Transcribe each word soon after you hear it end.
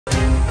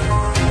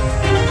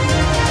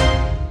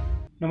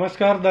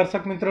नमस्कार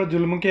दर्शक मित्रों,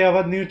 जुल्मुखी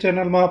आवाज न्यूज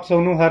चैनल में आप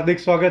सौનું हार्दिक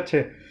स्वागत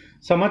है।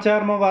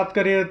 समाचार में बात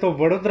करिए तो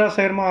वडोदरा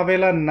शहर में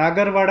आवेला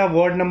नागरवाड़ा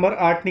वोर्ड नंबर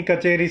 8 ની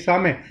कचेरी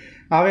सामे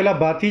आवेला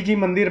भातीजी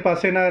मंदिर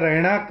पासेना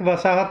રહેણાંક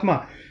वसाहतમાં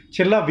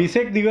છેલ્લા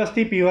 20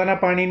 દિવસથી પીવાના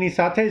પાણીની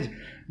સાથે જ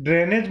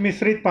ડ્રેનેજ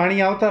મિશ્રિત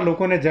પાણી આવતા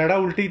લોકોને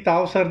ઝાડા ઉલટી,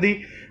 તાવ, શરદી,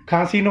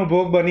 ખાંસીનો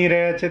ભોગ બની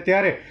રહ્યા છે।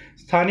 ત્યારે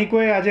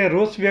સ્થાનિકોએ આજે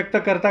રોષ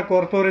વ્યક્ત કરતા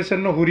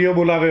કોર્પોરેશનનો હુરિયો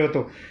બોલાવ્યો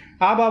હતો।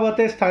 આ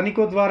બાબતે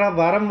સ્થાનિકો દ્વારા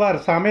વારંવાર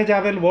સામે જ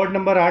આવેલ વોર્ડ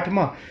નંબર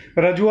 8માં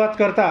રજૂઆત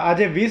કરતા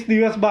આજે 20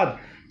 દિવસ બાદ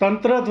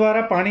તંત્ર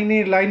દ્વારા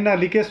પાણીની લાઇનના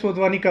લીકેજ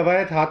શોધવાની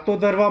કવાયત હાથ તો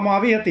ધરવામાં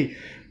આવી હતી,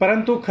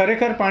 પરંતુ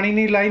ખરેખર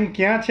પાણીની લાઇન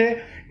ક્યાં છે,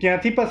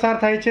 ક્યાંથી પસાર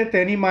થાય છે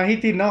તેની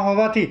માહિતી ન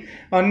હોવાથી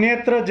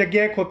અન્યત્ર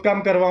જગ્યાએ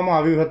ખોદકામ કરવામાં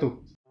આવ્યું હતું।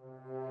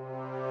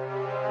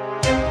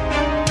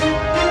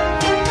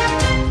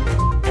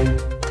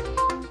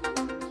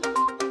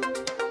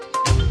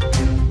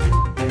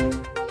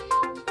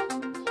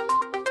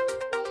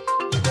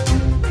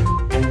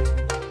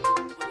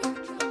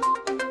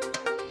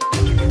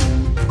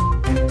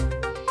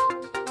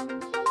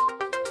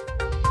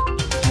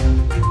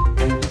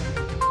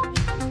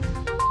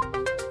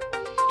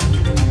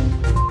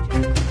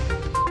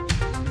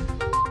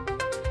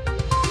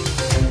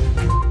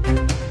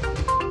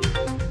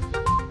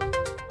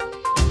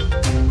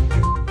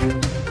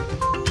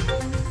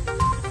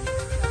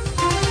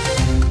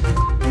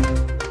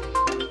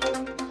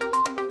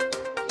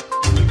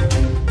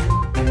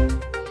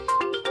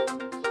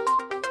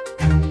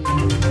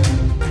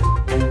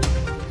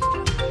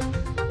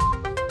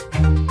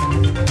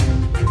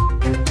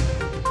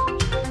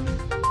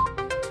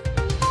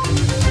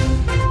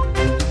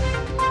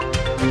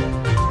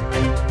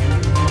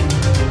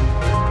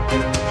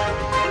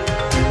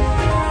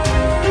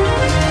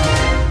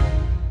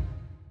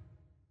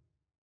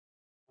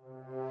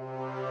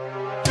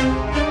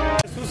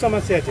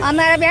 समस्या है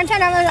अमारा बेन है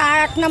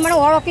 8 नंबर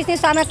वोर्ड ऑफिस ની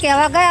સામે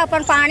કહેવા ગયા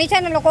પણ પાણી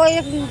છે ને લોકો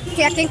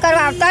ચેકિંગ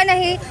કરવા આવતા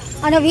નહીં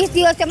અને 20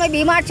 દિવસથી અમે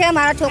બીમાર છે,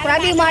 મારા છોકરા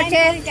બીમાર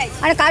છે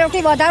અને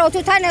કાલથી વધારે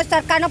ઓછું થાય ને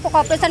સરકારનો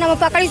કોર્પોરેશન અમે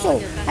પકડીશું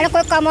અને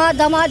કોઈ કમા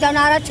ધમા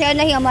જનાર છે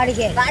નહીં અમારી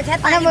ઘેર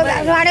અને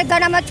મારે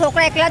ઘરમાં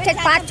છોકરા એકલા છે,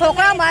 5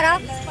 છોકરા અમારા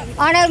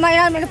અને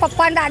મારા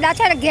પપ્પા અને દાદા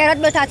છે ને ઘેર જ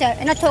બેઠા છે,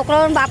 એના છોકરો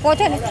બાપો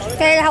છે ને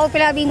તે હવે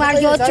પેલા બીમાર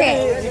જેવો છે,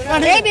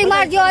 એ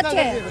બીમાર જેવો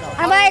છે।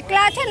 અમે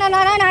એકલા છે ને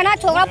નાના નાના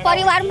છોકરા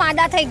પરિવાર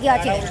માંદા થઈ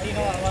ગયા છે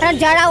અને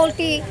ઝાડા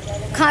ઉલટી,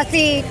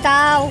 ખાંસી,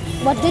 તાવ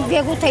બધું જ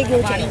ભેગું થઈ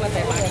ગયું છે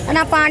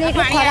અને પાણી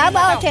એટલું ખરાબ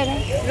આવે છે ને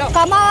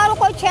કમાવાનું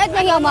કોઈ છે જ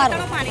નહીં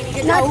અમારું,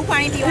 ના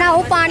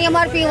હું પાણી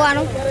અમારે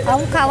પીવાનું,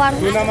 આવું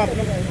ખાવાનું।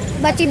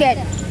 બચી બેન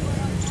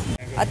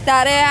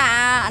અત્યારે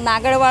આ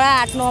નાગરવાડા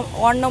 8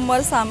 વોર્ડ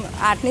નંબર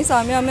 8ની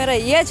સામે અમે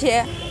રહીએ છીએ।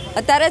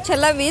 અત્યારે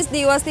છેલ્લા 20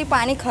 દિવસથી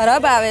પાણી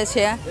ખરાબ આવે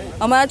છે,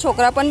 અમારા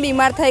છોકરા પણ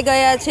બીમાર થઈ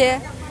ગયા છે।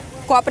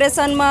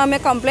 કોર્પોરેશનમાં અમે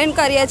કમ્પ્લેન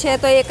કરીએ છીએ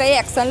તો એ કંઈ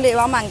એક્શન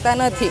લેવા માંગતા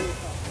નથી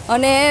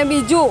અને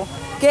બીજું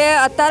કે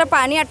અત્યારે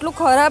પાણી આટલું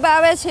ખરાબ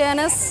આવે છે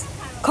અને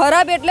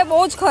ખરાબ એટલે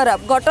બહુ જ ખરાબ,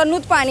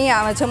 ગટરનું જ પાણી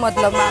આવે છે,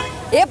 મતલબમાં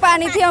એ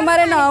પાણીથી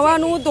અમારે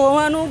નહાવાનું,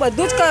 ધોવાનું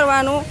બધું જ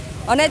કરવાનું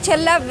અને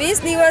છેલ્લા 20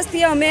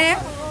 દિવસથી અમે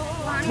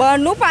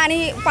બહારનું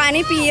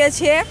પાણી પીએ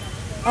છીએ।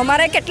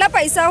 અમારે કેટલા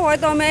પૈસા હોય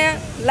તો અમે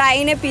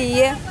લાવીને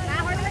પીએ,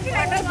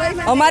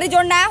 અમારી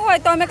જોડે ના હોય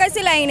તો અમે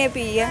કઈથી લાવીને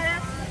પીએ।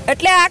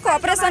 એટલે આ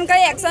કોર્પોરેશન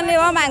કંઈ એક્શન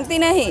લેવા માંગતી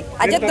નહીં।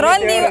 આજે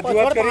 3 દિવસ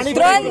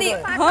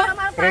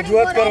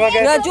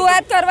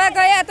રજૂઆત કરવા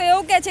ગયા તો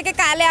એવું કહે છે કે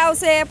કાલે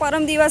આવશે,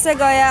 પરમ દિવસે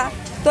ગયા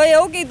તો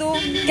એવું કીધું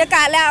કે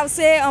કાલે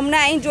આવશે, અમને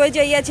અહીં જોઈ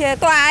જઈએ છીએ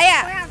તો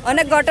આવ્યા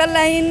અને ગટર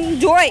લઈને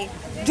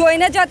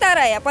જોઈને જતા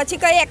રહ્યા,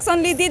 પછી કંઈ એક્શન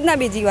લીધી જ ના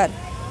બીજી વાર।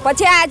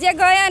 પછી આજે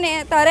ગયા ને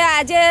ત્યારે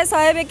આજે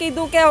સાહેબે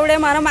કીધું કે હવે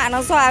મારા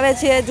માણસો આવે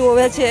છે,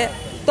 જોવે છે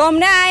તો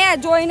અમને આયા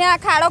જોઈને આ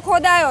ખાડો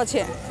ખોદાયો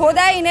છે,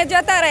 ખોદાઈને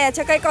જતા રહ્યા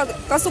છે, કંઈ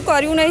કશું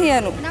કર્યું નહીં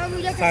એનું।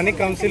 સ્થાનિક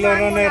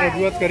કાઉન્સિલરોને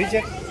રજૂઆત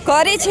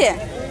કરી છે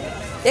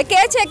એ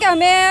કહે છે કે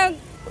અમે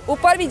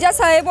ઉપર બીજા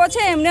સાહેબો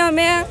છે એમને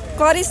અમે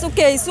કરીશું,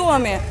 કહીશું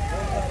અમે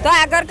તો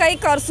આગળ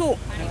કંઈ કરશું,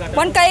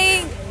 પણ કંઈ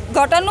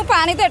ગટરનું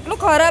પાણી તો એટલું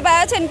ખરાબ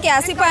આવે છે ને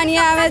ક્યાંથી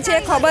પાણી આવે છે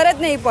ખબર જ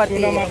નહીં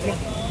પડતી।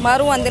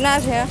 મારું વંદના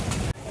છે।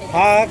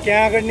 हाँ, क्या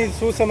આગળની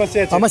શું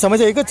સમસ્યા છે? અમે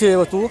સમસ્યા એક જ છે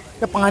વસ્તુ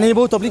કે પાણી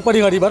બહુ તકલીફ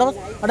પડી ગઈ, બરાબર,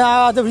 અને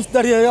આ જે 20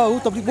 દાડી આવું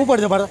તકલીફ બહુ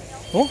પડે છે મારે।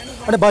 હું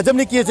અને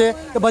ભાજપની કહે છે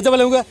કે ભાજપ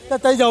લેવું કે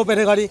તઈ જાવ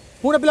પહેરે ગાડી,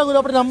 હું ને પેલા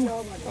આપણે આમ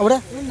આપણે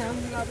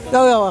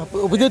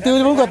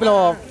શું કહે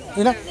પેલા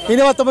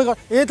એને વાત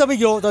તમે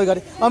ગયો તો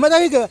ગાડી અમે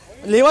તો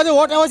લેવા દે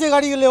વોટ આવે છે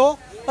ગાડી લેવો,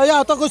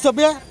 આવતા કોઈ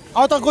સભ્ય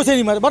આવતા કોઈ છે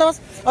નહીં મારે, બરાબર।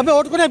 અમે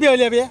વોટ કોને આપી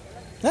આપીએ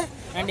હે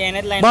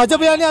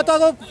ભાજપ આવતા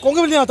તો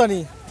કોંગ્રેસ નહીં આવતા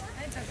નહીં,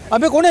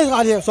 અમે કોને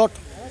આજે શોર્ટ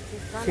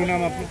શું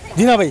નામ આપનું?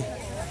 જીના ભાઈ।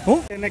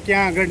 એને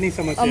ક્યાં આગળની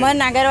સમસ્યા? અમારા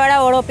નાગરવાડા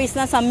વોર્ડ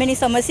ઓફિસના સામેની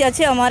સમસ્યા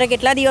છે। અમારે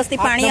કેટલા દિવસથી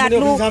પાણી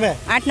આટલું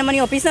 8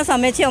 નંબરની ઓફિસના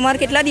સામે છે, અમારે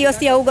કેટલા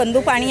દિવસથી આવું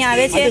ગંદુ પાણી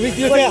આવે છે।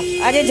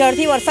 આજે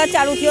જળથી વરસાદ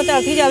ચાલુ થયો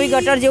ત્યારથી જ આવી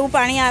ગટર જેવું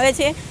પાણી આવે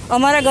છે।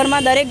 અમારા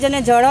ઘરમાં દરેક જણે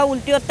ઝાડા,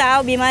 ઉલટીઓ, તાવ,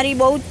 બીમારી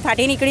બહુ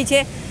ફાટી નીકળી છે,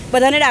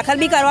 બધાને દાખલ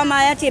બી કરવામાં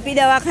આવ્યા ચેપી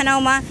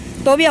દવાખાનાઓમાં।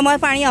 तो भी अमर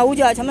पानी आવું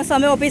જ છે। અમે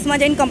સામે ઓફિસ માં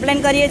જઈને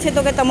કમ્પ્લેન કરીએ છીએ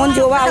તો કે તમને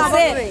જોવા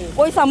આવશે,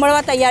 કોઈ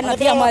સાંભળવા તૈયાર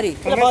નથી। અમારી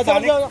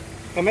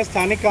તમે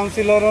સ્થાનિક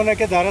કાઉન્સિલરોને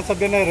કે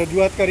ધારાસભ્યને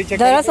રજૂઆત કરી છે?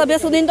 ધારાસભ્ય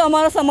સુધી તો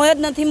અમારો સમય જ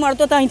નથી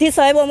મળતો. તો અહીંથી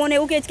સાહેબ અમને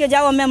એવું કહે છે કે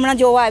જાઓ અમે હમણાં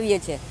જોવા આવીએ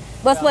છીએ,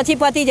 બસ પછી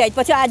પતી જાય.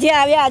 પછી આજે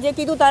આવ્યા, આજે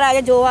કીધું તારા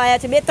આજે જોવા આવ્યા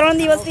છે. 2-3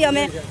 દિવસથી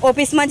અમે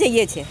ઓફિસમાં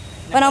જઈએ છીએ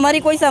પણ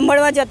અમારી કોઈ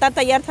સાંભળવા જતા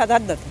તૈયાર થતા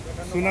જ નથી.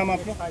 શું નામ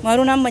આપનું?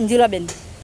 મારું નામ મંજુલાબેન.